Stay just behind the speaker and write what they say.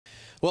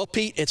Well,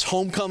 Pete, it's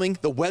homecoming.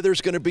 The weather's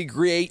going to be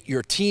great.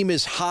 Your team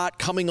is hot,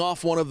 coming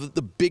off one of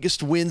the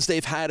biggest wins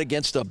they've had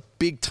against a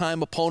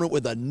big-time opponent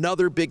with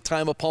another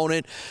big-time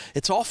opponent.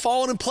 It's all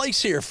falling in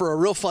place here for a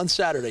real fun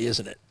Saturday,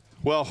 isn't it?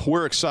 Well,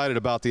 we're excited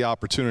about the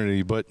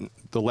opportunity, but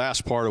the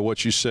last part of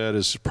what you said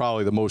is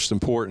probably the most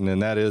important,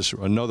 and that is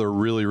another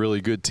really,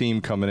 really good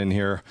team coming in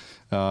here.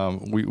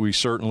 We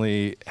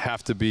certainly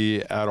have to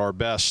be at our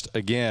best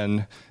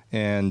again.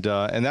 And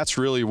that's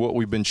really what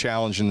we've been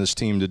challenging this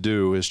team to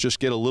do, is just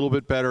get a little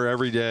bit better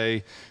every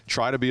day,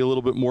 try to be a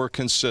little bit more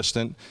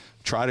consistent,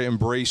 try to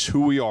embrace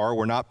who we are.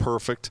 We're not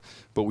perfect,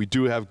 but we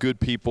do have good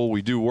people.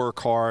 We do work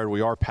hard.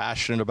 We are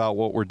passionate about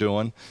what we're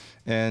doing.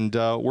 And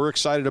we're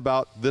excited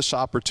about this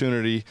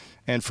opportunity.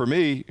 And for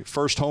me,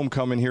 first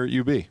homecoming here at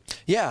UB.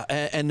 Yeah,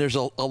 and there's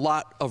a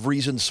lot of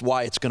reasons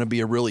why it's going to be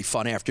a really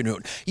fun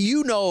afternoon.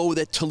 You know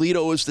that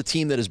Toledo is the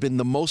team that has been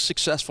the most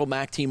successful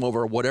MAC team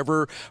over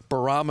whatever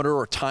barometer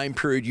or time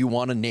period you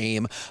want to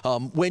name.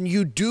 When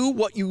you do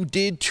what you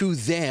did to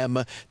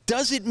them,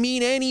 does it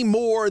mean any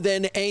more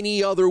than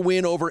any other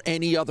win over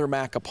any other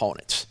MAC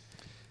opponents?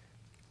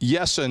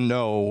 Yes and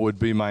no would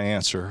be my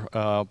answer.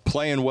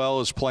 Playing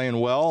well is playing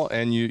well,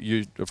 and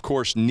you of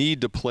course need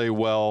to play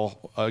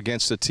well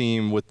against a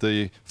team with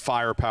the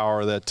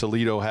firepower that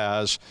Toledo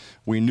has.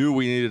 We knew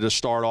we needed to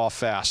start off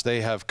fast.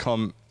 They have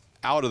come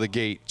out of the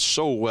gate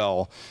so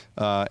well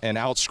and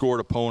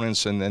outscored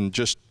opponents, and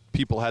just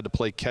people had to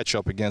play catch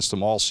up against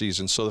them all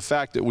season. So the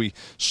fact that we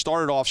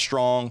started off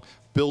strong,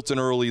 built an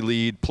early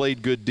lead,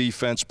 played good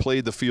defense,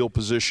 played the field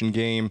position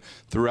game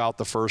throughout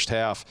the first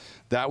half,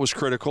 that was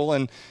critical,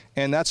 and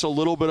that's a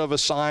little bit of a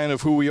sign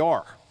of who we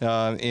are.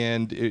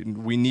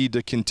 We need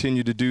to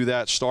continue to do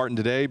that starting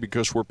today,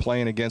 because we're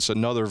playing against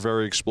another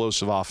very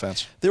explosive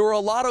offense. There were a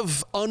lot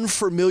of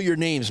unfamiliar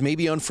names,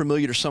 maybe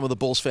unfamiliar to some of the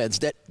Bulls fans,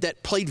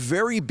 that played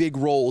very big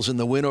roles in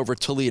the win over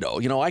Toledo.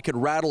 You know, I could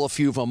rattle a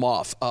few of them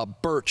off.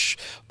 Birch,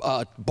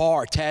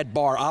 Tad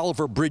Barr,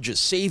 Oliver Bridges,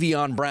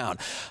 Savion Brown.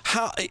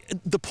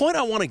 The point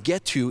I want to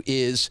get to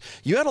is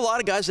you had a lot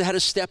of guys that had to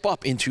step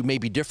up into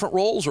maybe different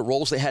roles or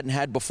roles they hadn't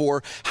had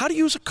before. How do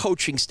you as a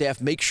coaching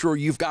staff make sure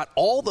you've got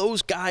all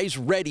those guys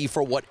ready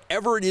for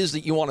whatever it is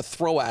that you want to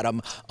throw at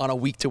them on a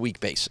week-to-week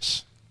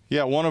basis?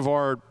 Yeah, one of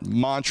our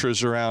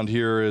mantras around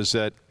here is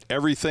that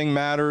everything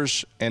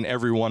matters and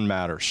everyone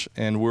matters.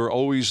 And we're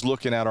always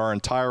looking at our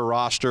entire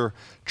roster,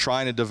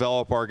 trying to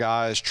develop our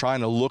guys, trying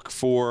to look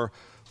for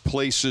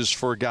places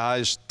for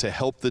guys to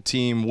help the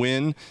team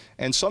win.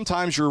 And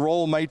sometimes your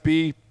role might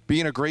be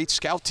being a great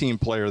scout team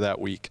player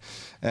that week.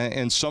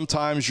 And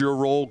sometimes your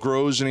role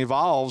grows and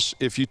evolves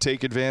if you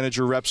take advantage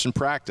of reps in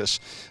practice.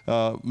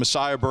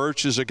 Messiah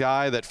Birch is a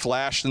guy that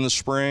flashed in the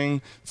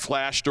spring,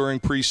 flashed during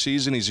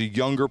preseason. He's a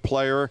younger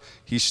player.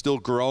 He's still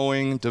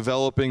growing,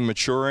 developing,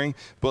 maturing.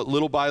 But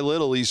little by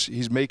little,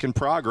 he's making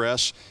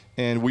progress.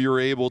 And we were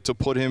able to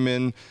put him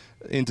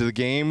into the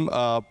game,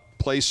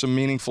 play some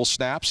meaningful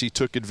snaps. He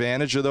took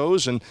advantage of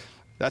those, and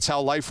that's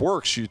how life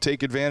works. You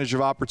take advantage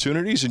of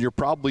opportunities, and you're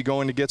probably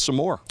going to get some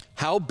more.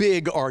 How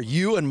big are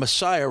you and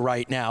Messiah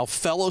right now,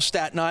 fellow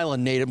Staten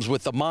Island natives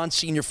with the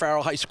Monsignor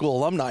Farrell High School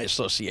Alumni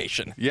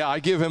Association? Yeah, I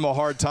give him a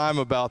hard time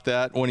about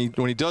that. When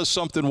he does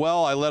something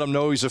well, I let him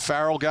know he's a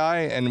Farrell guy,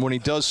 and when he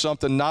does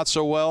something not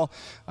so well,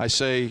 I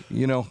say,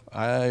 you know,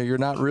 you're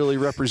not really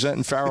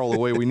representing Farrell the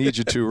way we need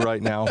you to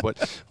right now.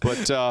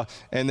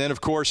 And then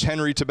of course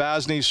Henry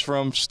Tabasny's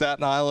from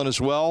Staten Island as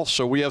well,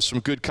 so we have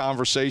some good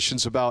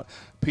conversations about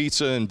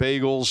pizza and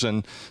bagels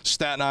and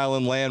Staten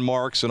Island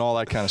landmarks and all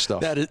that kind of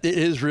stuff. It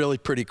is really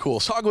pretty cool.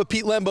 So talking with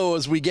Pete Lembo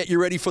as we get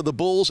you ready for the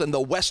Bulls and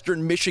the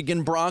Western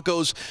Michigan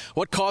Broncos.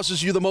 What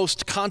causes you the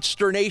most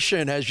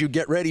consternation as you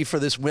get ready for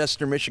this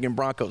Western Michigan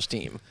Broncos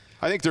team?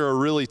 I think they're a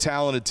really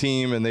talented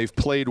team, and they've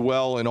played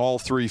well in all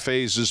three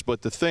phases,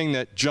 but the thing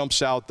that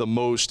jumps out the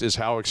most is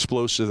how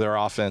explosive their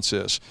offense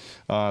is.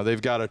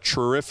 They've got a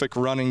terrific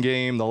running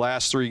game. The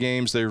last three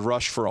games, they've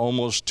rushed for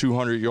almost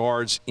 200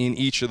 yards in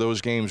each of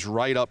those games,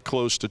 right up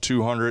close to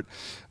 200.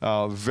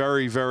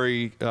 Very,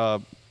 very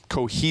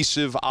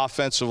cohesive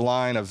offensive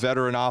line, a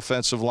veteran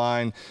offensive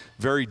line,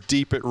 very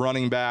deep at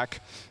running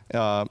back.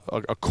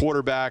 A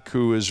quarterback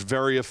who is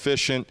very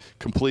efficient,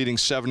 completing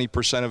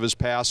 70% of his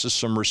passes,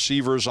 some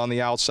receivers on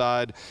the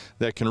outside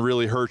that can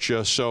really hurt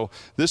you. So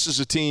this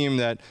is a team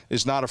that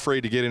is not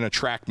afraid to get in a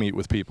track meet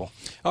with people.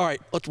 All right,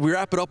 let's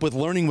wrap it up with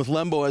Learning with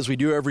Lembo as we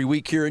do every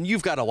week here. And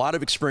you've got a lot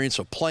of experience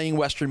of playing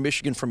Western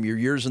Michigan from your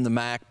years in the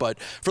MAC. But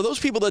for those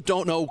people that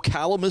don't know,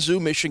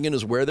 Kalamazoo, Michigan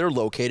is where they're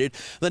located.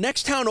 The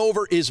next town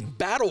over is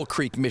Battle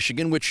Creek,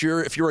 Michigan, which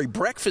if you're a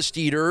breakfast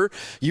eater,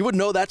 you would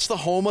know that's the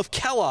home of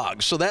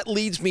Kellogg's. So that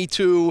leads me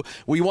to,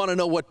 we want to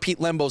know what Pete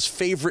Lembo's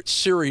favorite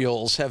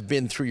cereals have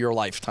been through your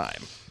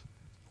lifetime.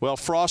 Well,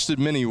 Frosted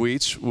Mini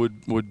Wheats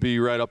would be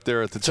right up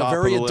there at the top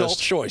of the list. It's a very adult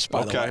choice,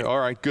 by the way. Okay, all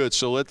right, good.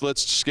 So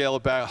let's scale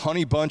it back.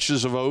 Honey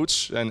Bunches of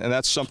Oats, and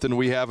that's something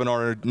we have in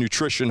our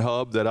nutrition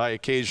hub that I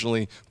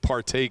occasionally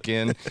partake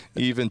in,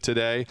 even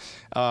today.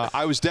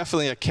 I was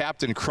definitely a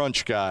Captain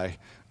Crunch guy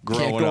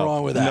growing Can't go up.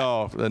 wrong with that.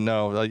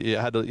 No, you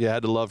had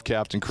to love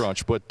Captain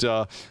Crunch. But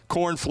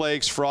Corn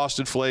Flakes,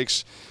 Frosted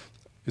Flakes,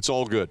 it's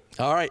all good.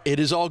 All right, it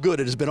is all good.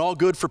 It has been all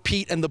good for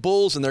Pete and the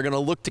Bulls, and they're going to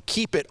look to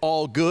keep it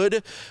all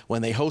good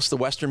when they host the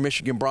Western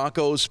Michigan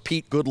Broncos.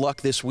 Pete, good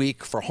luck this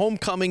week for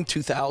Homecoming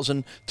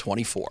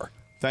 2024.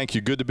 Thank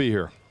you. Good to be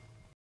here.